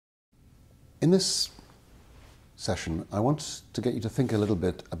In this session, I want to get you to think a little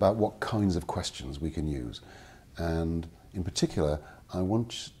bit about what kinds of questions we can use. And in particular, I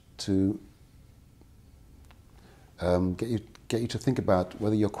want to get you to think about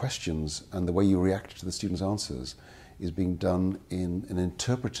whether your questions and the way you react to the students' answers is being done in an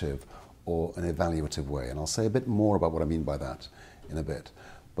interpretive or an evaluative way. And I'll say a bit more about what I mean by that in a bit.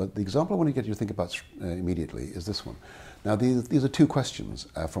 But the example I want to get you to think about immediately is this one. Now, these are two questions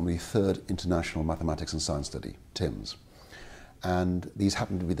from the third International Mathematics and Science Study, TIMSS. And these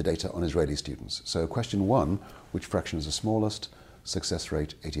happen to be the data on Israeli students. So question 1, which fraction is the smallest? Success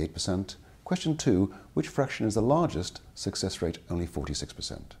rate 88%. Question 2, which fraction is the largest? Success rate only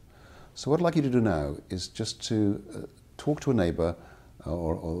 46%. So what I'd like you to do now is just to talk to a neighbour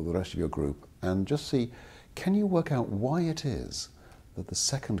or the rest of your group and just see, can you work out why it is that the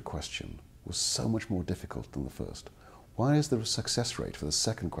second question was so much more difficult than the first? Why is the success rate for the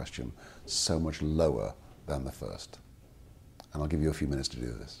second question so much lower than the first? And I'll give you a few minutes to do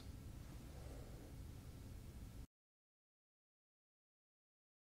this.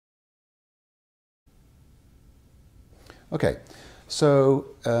 Okay, so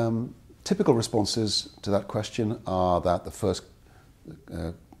typical responses to that question are that the first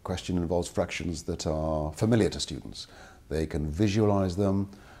question involves fractions that are familiar to students. They can visualize them.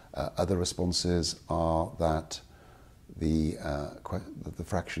 Other responses are that the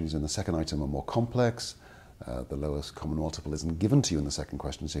fractions in the second item are more complex. The lowest common multiple isn't given to you in the second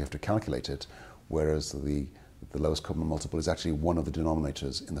question, so you have to calculate it, whereas the lowest common multiple is actually one of the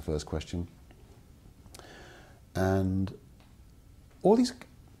denominators in the first question. And all these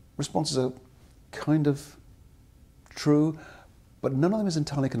responses are kind of true, but none of them is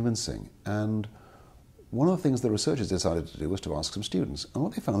entirely convincing. And one of the things the researchers decided to do was to ask some students. And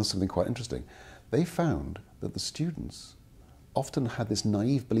what they found was something quite interesting. They found that the students often had this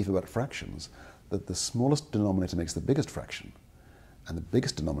naive belief about fractions, that the smallest denominator makes the biggest fraction, and the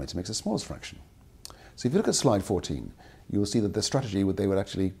biggest denominator makes the smallest fraction. So if you look at slide 14, you will see that the strategy they would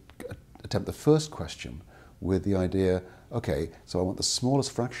actually attempt the first question with the idea, okay, so I want the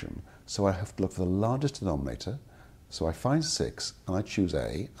smallest fraction, so I have to look for the largest denominator, so I find 6, and I choose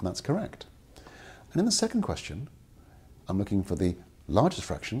A, and that's correct. And in the second question, I'm looking for the largest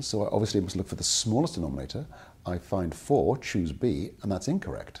fraction, so I obviously must look for the smallest denominator. I find 4, choose B, and that's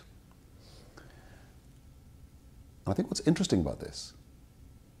incorrect. And I think what's interesting about this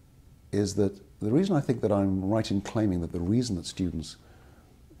is that the reason I think that I'm right in claiming that the reason that students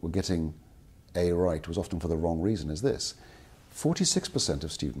were getting A right was often for the wrong reason is this. 46%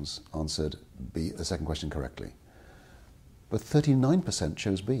 of students answered B, the second question, correctly, but 39%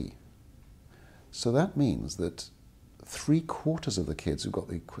 chose B. So that means that 3/4 of the kids who got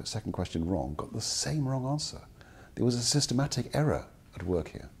the second question wrong got the same wrong answer. There was a systematic error at work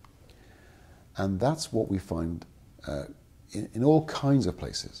here. And that's what we find in all kinds of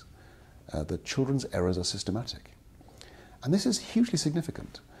places, that children's errors are systematic. And this is hugely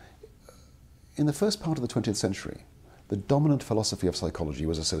significant. In the first part of the 20th century, the dominant philosophy of psychology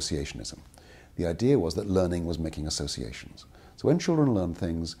was associationism. The idea was that learning was making associations. So when children learned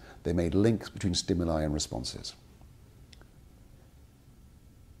things, they made links between stimuli and responses.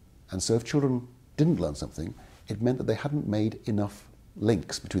 And so if children didn't learn something, it meant that they hadn't made enough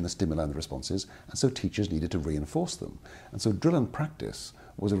links between the stimuli and the responses, and so teachers needed to reinforce them. And so drill and practice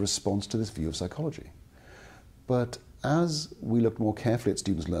was a response to this view of psychology. But as we looked more carefully at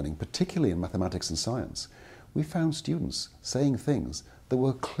students' learning, particularly in mathematics and science, we found students saying things that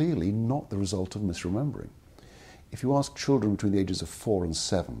were clearly not the result of misremembering. If you ask children between the ages of 4 and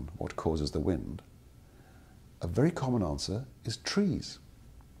 7 what causes the wind, a very common answer is trees.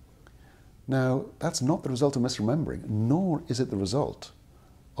 Now, that's not the result of misremembering, nor is it the result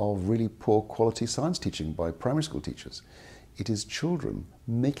of really poor quality science teaching by primary school teachers. It is children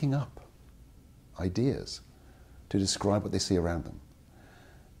making up ideas to describe what they see around them.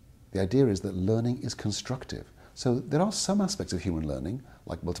 The idea is that learning is constructive. So there are some aspects of human learning,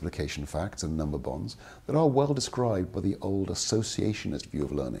 like multiplication facts and number bonds, that are well described by the old associationist view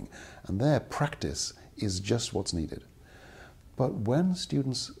of learning, and their practice is just what's needed. But when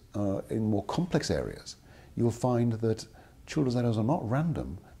students are in more complex areas, you'll find that children's errors are not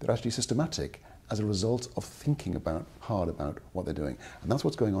random, they're actually systematic as a result of thinking hard about what they're doing. And that's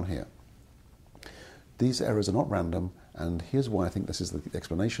what's going on here. These errors are not random, and here's why I think this is the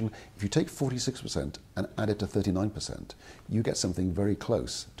explanation. If you take 46% and add it to 39%, you get something very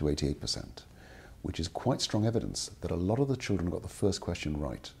close to 88%, which is quite strong evidence that a lot of the children who got the first question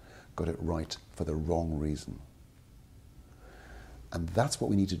right, got it right for the wrong reason. And that's what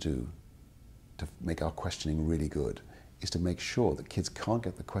we need to do to make our questioning really good, is to make sure that kids can't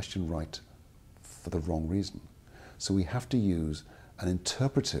get the question right for the wrong reason. So we have to use an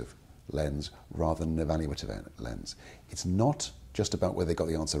interpretive lens rather than an evaluative lens. It's not just about whether they got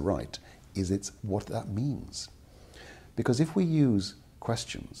the answer right, it's what that means. Because if we use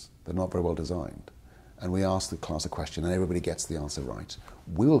questions that are not very well designed, and we ask the class a question and everybody gets the answer right,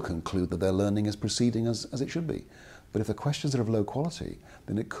 we will conclude that their learning is proceeding as it should be. But if the questions are of low quality,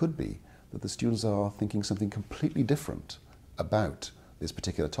 then it could be that the students are thinking something completely different about this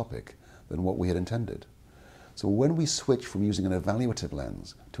particular topic than what we had intended. So when we switch from using an evaluative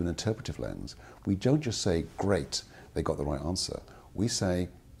lens to an interpretive lens, we don't just say, great, they got the right answer. We say,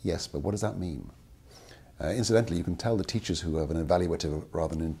 yes, but what does that mean? Incidentally, you can tell the teachers who have an evaluative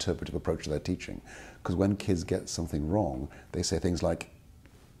rather than an interpretive approach to their teaching, because when kids get something wrong, they say things like,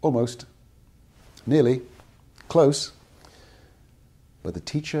 almost, nearly, close. But the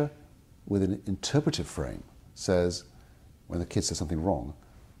teacher with an interpretive frame says, when the kid says something wrong,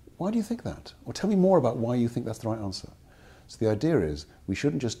 why do you think that? Or tell me more about why you think that's the right answer. So the idea is, we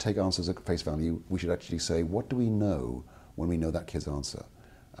shouldn't just take answers at face value, we should actually say, what do we know when we know that kid's answer?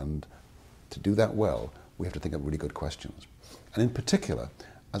 And to do that well, we have to think of really good questions. And in particular,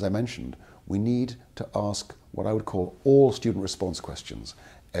 as I mentioned, we need to ask what I would call all student response questions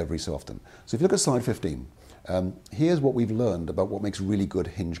every so often. So if you look at slide 15, here's what we've learned about what makes really good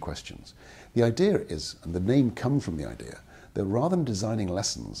hinge questions. The idea is, and the name comes from the idea, that rather than designing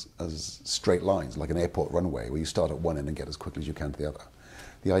lessons as straight lines, like an airport runway, where you start at one end and get as quickly as you can to the other,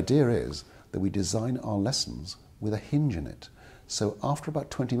 the idea is that we design our lessons with a hinge in it. So after about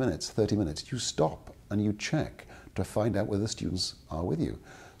 20 minutes, 30 minutes, you stop and you check to find out whether the students are with you.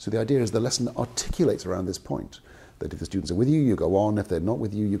 So the idea is the lesson articulates around this point, that if the students are with you, you go on. If they're not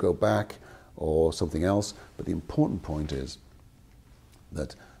with you, you go back or something else. But the important point is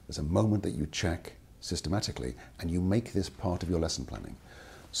that there's a moment that you check systematically and you make this part of your lesson planning.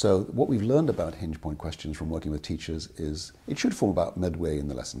 So what we've learned about hinge point questions from working with teachers is it should form about midway in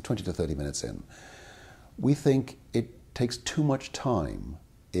the lesson, 20 to 30 minutes in. We think it takes too much time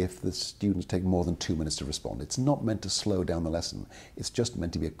if the students take more than 2 minutes to respond. It's not meant to slow down the lesson. It's just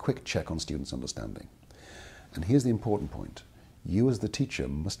meant to be a quick check on students' understanding. And here's the important point. You as the teacher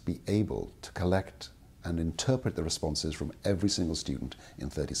must be able to collect and interpret the responses from every single student in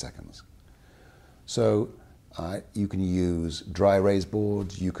 30 seconds. So you can use dry erase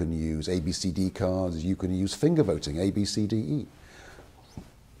boards, you can use ABCD cards, you can use finger voting, ABCDE.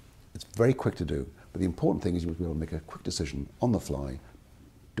 It's very quick to do, but the important thing is you will be able to make a quick decision on the fly.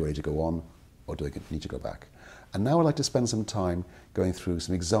 Do I need to go on or do I need to go back? And now I'd like to spend some time going through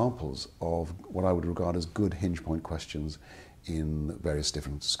some examples of what I would regard as good hinge point questions in various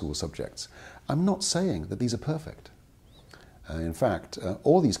different school subjects. I'm not saying that these are perfect. In fact,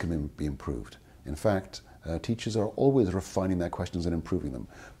 all these can be improved. In fact, teachers are always refining their questions and improving them.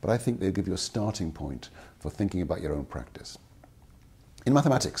 But I think they'll give you a starting point for thinking about your own practice. In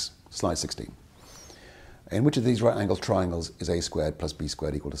mathematics, slide 16. In which of these right-angled triangles is a squared plus b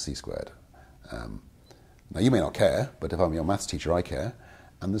squared equal to c squared? Now, you may not care, but if I'm your maths teacher, I care.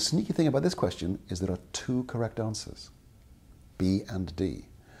 And the sneaky thing about this question is there are two correct answers, B and D.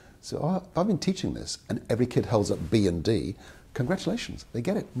 So if I've been teaching this and every kid holds up B and D, congratulations, they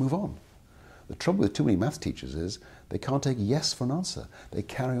get it, move on. The trouble with too many maths teachers is they can't take yes for an answer. They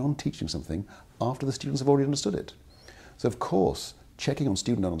carry on teaching something after the students have already understood it. So of course, checking on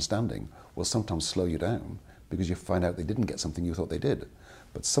student understanding will sometimes slow you down because you find out they didn't get something you thought they did.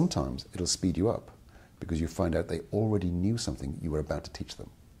 But sometimes it'll speed you up because you find out they already knew something you were about to teach them.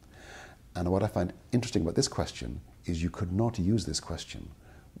 And what I find interesting about this question is you could not use this question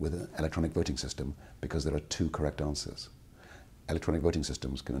with an electronic voting system because there are two correct answers. Electronic voting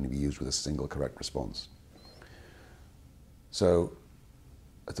systems can only be used with a single correct response. So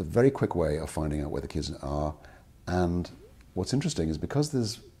it's a very quick way of finding out where the kids are. And what's interesting is because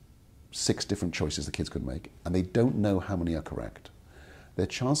there's 6 different choices the kids could make and they don't know how many are correct, their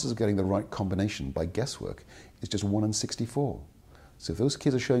chances of getting the right combination by guesswork is just 1 in 64. So if those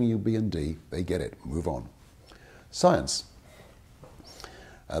kids are showing you B and D, they get it. Move on. Science.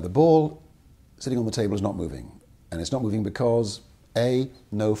 The ball sitting on the table is not moving. And it's not moving because, A,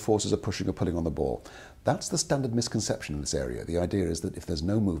 no forces are pushing or pulling on the ball. That's the standard misconception in this area. The idea is that if there's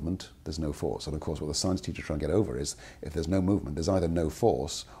no movement, there's no force. And of course, what the science teacher trying to get over is if there's no movement, there's either no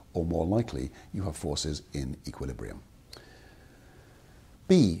force or more likely you have forces in equilibrium.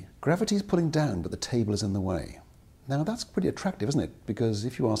 B, gravity is pulling down, but the table is in the way. Now that's pretty attractive, isn't it? Because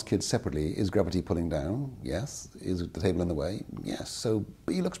if you ask kids separately, is gravity pulling down? Yes. Is the table in the way? Yes. So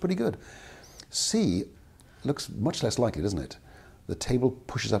B looks pretty good. C looks much less likely, doesn't it? The table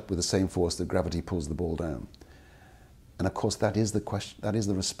pushes up with the same force that gravity pulls the ball down. And of course, that is the question, that is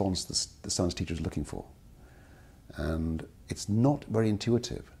the response the science teacher is looking for. And it's not very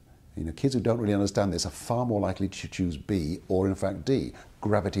intuitive. You know, kids who don't really understand this are far more likely to choose B or, in fact, D.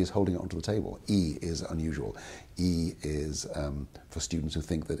 Gravity is holding it onto the table. E is unusual. E is for students who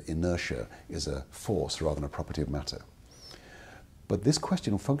think that inertia is a force rather than a property of matter. But this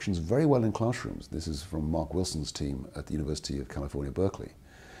question functions very well in classrooms. This is from Mark Wilson's team at the University of California, Berkeley.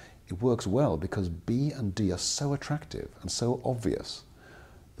 It works well because B and D are so attractive and so obvious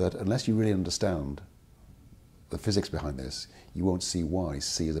that unless you really understand the physics behind this, you won't see why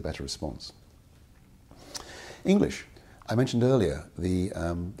C is a better response. English. I mentioned earlier the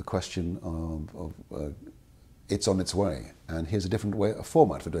question of it's on its way, and here's a different way, a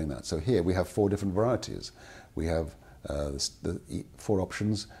format for doing that. So here we have 4 different varieties. We have the 4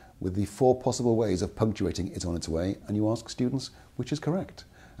 options with the 4 possible ways of punctuating it's on its way, and you ask students which is correct.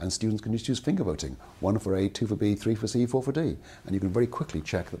 And students can just use finger voting, 1 for A, 2 for B, 3 for C, 4 for D, and you can very quickly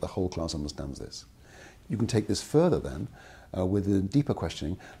check that the whole class understands this. You can take this further then with the deeper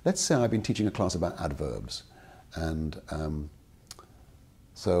questioning. Let's say I've been teaching a class about adverbs, and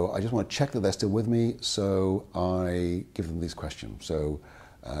so I just want to check that they're still with me, so I give them these questions. So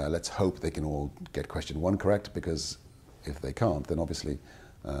let's hope they can all get question 1 correct, because if they can't, then obviously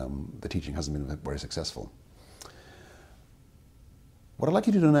the teaching hasn't been very successful. What I'd like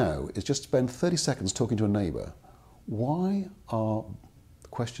you to do now is just spend 30 seconds talking to a neighbour. Why are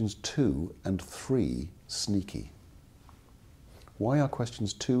questions 2 and 3 sneaky? Why are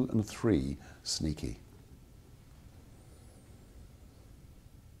questions 2 and 3 sneaky?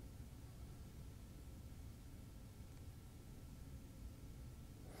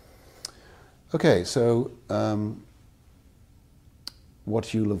 Okay, so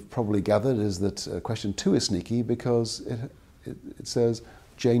what you'll have probably gathered is that question 2 is sneaky because it says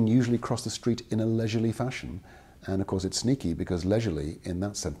Jane usually crossed the street in a leisurely fashion. And of course it's sneaky because leisurely in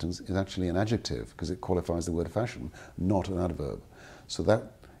that sentence is actually an adjective because it qualifies the word fashion, not an adverb. So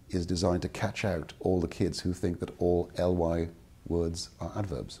that is designed to catch out all the kids who think that all ly words are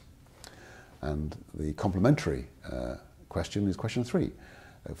adverbs. And the complementary question is question 3.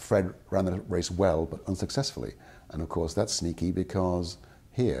 Fred ran the race well but unsuccessfully. And of course that's sneaky because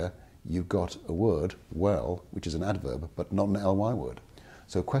here you've got a word, well, which is an adverb, but not an ly word.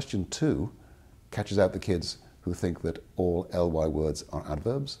 So question 2 catches out the kids who think that all ly words are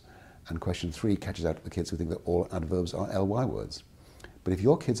adverbs, and question 3 catches out the kids who think that all adverbs are ly words. But if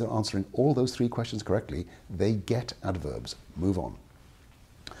your kids are answering all those 3 questions correctly, they get adverbs. Move on.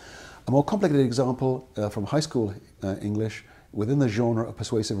 A more complicated example from high school English within the genre of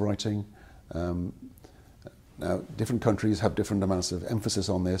persuasive writing. Now, different countries have different amounts of emphasis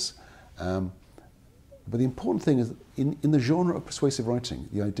on this. But the important thing is, in the genre of persuasive writing,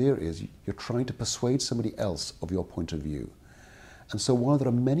 the idea is you're trying to persuade somebody else of your point of view. And so while there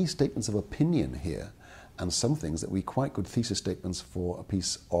are many statements of opinion here, and some things that would be quite good thesis statements for a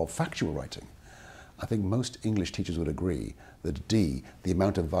piece of factual writing, I think most English teachers would agree that D, the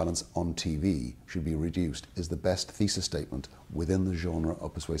amount of violence on TV should be reduced, is the best thesis statement within the genre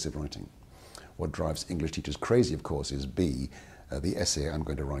of persuasive writing. What drives English teachers crazy, of course, is B, the essay I'm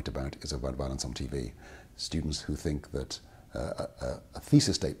going to write about is about violence on TV. Students who think that a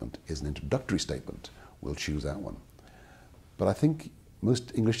thesis statement is an introductory statement will choose that one. But I think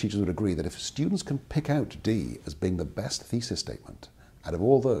most English teachers would agree that if students can pick out D as being the best thesis statement out of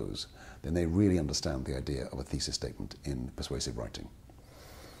all those, then they really understand the idea of a thesis statement in persuasive writing.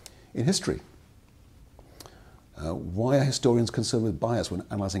 In history, why are historians concerned with bias when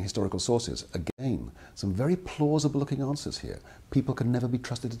analysing historical sources? Again, some very plausible looking answers here. People can never be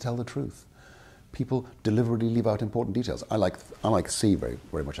trusted to tell the truth. People deliberately leave out important details. I like C very,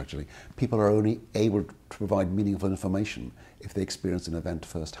 very much actually. People are only able to provide meaningful information if they experience an event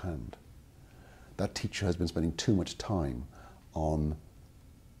firsthand. That teacher has been spending too much time on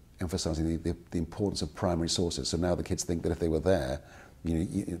emphasising the importance of primary sources. So now the kids think that if they were there,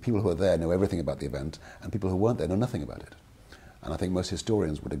 people who are there know everything about the event, and people who weren't there know nothing about it. And I think most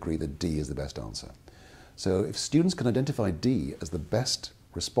historians would agree that D is the best answer. So if students can identify D as the best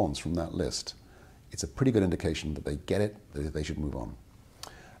response from that list, it's a pretty good indication that they get it, that they should move on.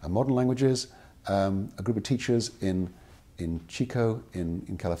 And modern languages, a group of teachers in Chico,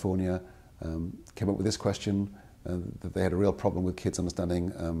 in California, came up with this question, that they had a real problem with kids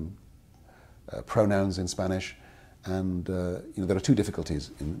understanding pronouns in Spanish. And there are 2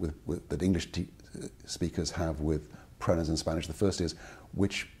 difficulties that English speakers have with pronouns in Spanish. The first is,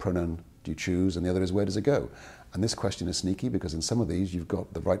 which pronoun do you choose? And the other is, where does it go? And this question is sneaky because in some of these you've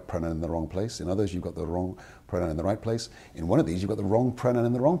got the right pronoun in the wrong place. In others you've got the wrong pronoun in the right place. In one of these you've got the wrong pronoun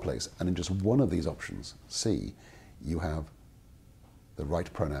in the wrong place. And in just one of these options, C, you have the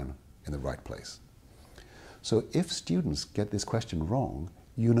right pronoun in the right place. So if students get this question wrong,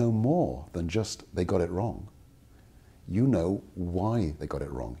 you know more than just they got it wrong. You know why they got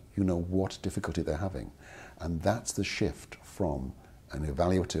it wrong. You know what difficulty they're having. And that's the shift from an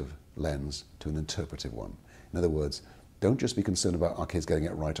evaluative lens to an interpretive one. In other words, don't just be concerned about our kids getting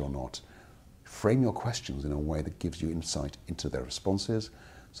it right or not. Frame your questions in a way that gives you insight into their responses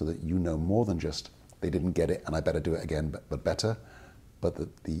so that you know more than just they didn't get it and I better do it again but better, but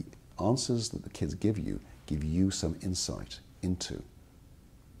that the answers that the kids give you some insight into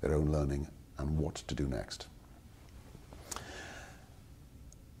their own learning and what to do next.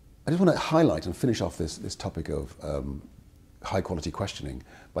 I just want to highlight and finish off this topic of high quality questioning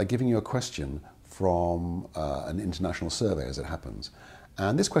by giving you a question from an international survey as it happens.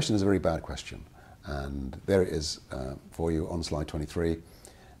 And this question is a very bad question. And there it is for you on slide 23.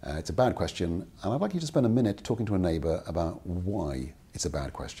 It's a bad question, and I'd like you to spend a minute talking to a neighbour about why it's a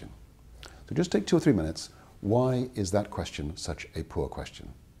bad question. So just take 2 or 3 minutes. Why is that question such a poor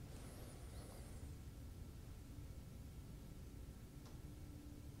question?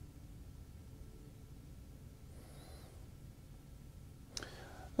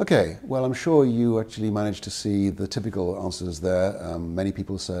 Okay, well, I'm sure you actually managed to see the typical answers there. Many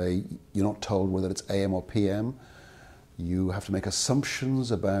people say you're not told whether it's AM or PM. You have to make assumptions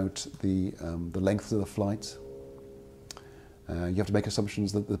about the length of the flight. You have to make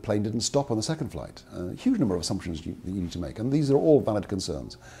assumptions that the plane didn't stop on the second flight. A huge number of assumptions that you need to make, and these are all valid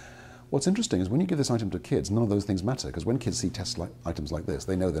concerns. What's interesting is when you give this item to kids, none of those things matter, because when kids see items like this,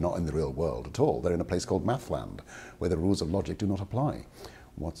 they know they're not in the real world at all. They're in a place called Mathland, where the rules of logic do not apply.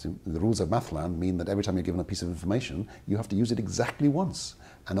 The rules of Mathland mean that every time you're given a piece of information, you have to use it exactly once.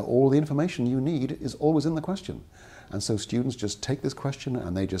 And all the information you need is always in the question. And so students just take this question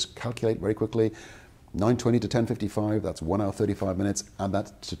and they just calculate very quickly, 9:20 to 10:55, that's 1 hour 35 minutes, add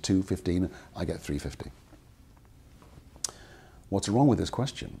that to 2:15, I get 3:50. What's wrong with this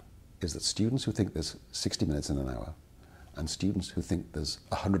question is that students who think there's 60 minutes in an hour and students who think there's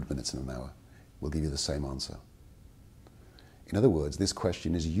 100 minutes in an hour will give you the same answer. In other words, this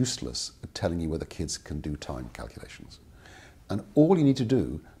question is useless at telling you whether kids can do time calculations. And all you need to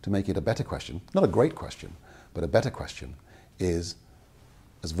do to make it a better question, not a great question, but a better question, is,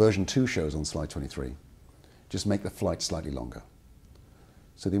 as version 2 shows on slide 23, just make the flight slightly longer.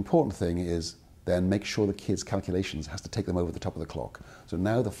 So the important thing is then make sure the kids' calculations has to take them over the top of the clock. So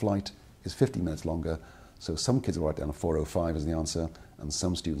now the flight is 50 minutes longer, so some kids will write down 4:05 as the answer, and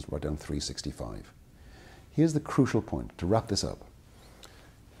some students will write down 3:65. Here's the crucial point, to wrap this up.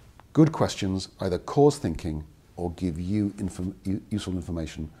 Good questions either cause thinking or give you useful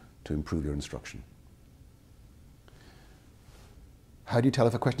information to improve your instruction. How do you tell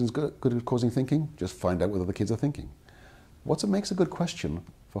if a question is good at causing thinking? Just find out whether the kids are thinking. What makes a good question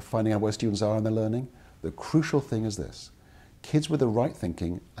for finding out where students are in their learning? The crucial thing is this. Kids with the right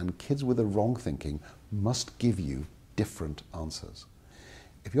thinking and kids with the wrong thinking must give you different answers.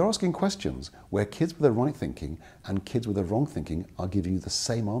 If you're asking questions where kids with the right thinking and kids with the wrong thinking are giving you the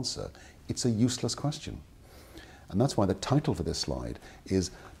same answer, it's a useless question. And that's why the title for this slide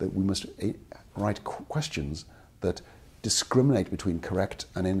is that we must write questions that discriminate between correct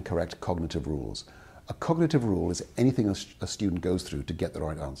and incorrect cognitive rules. A cognitive rule is anything a student goes through to get the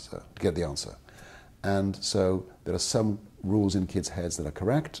right answer, to get the answer. And so there are some rules in kids' heads that are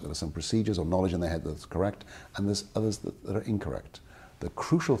correct, there are some procedures or knowledge in their head that's correct, and there's others that are incorrect. The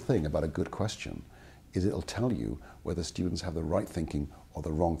crucial thing about a good question is it'll tell you whether students have the right thinking or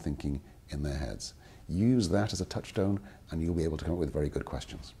the wrong thinking in their heads. Use that as a touchstone and you'll be able to come up with very good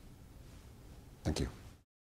questions. Thank you.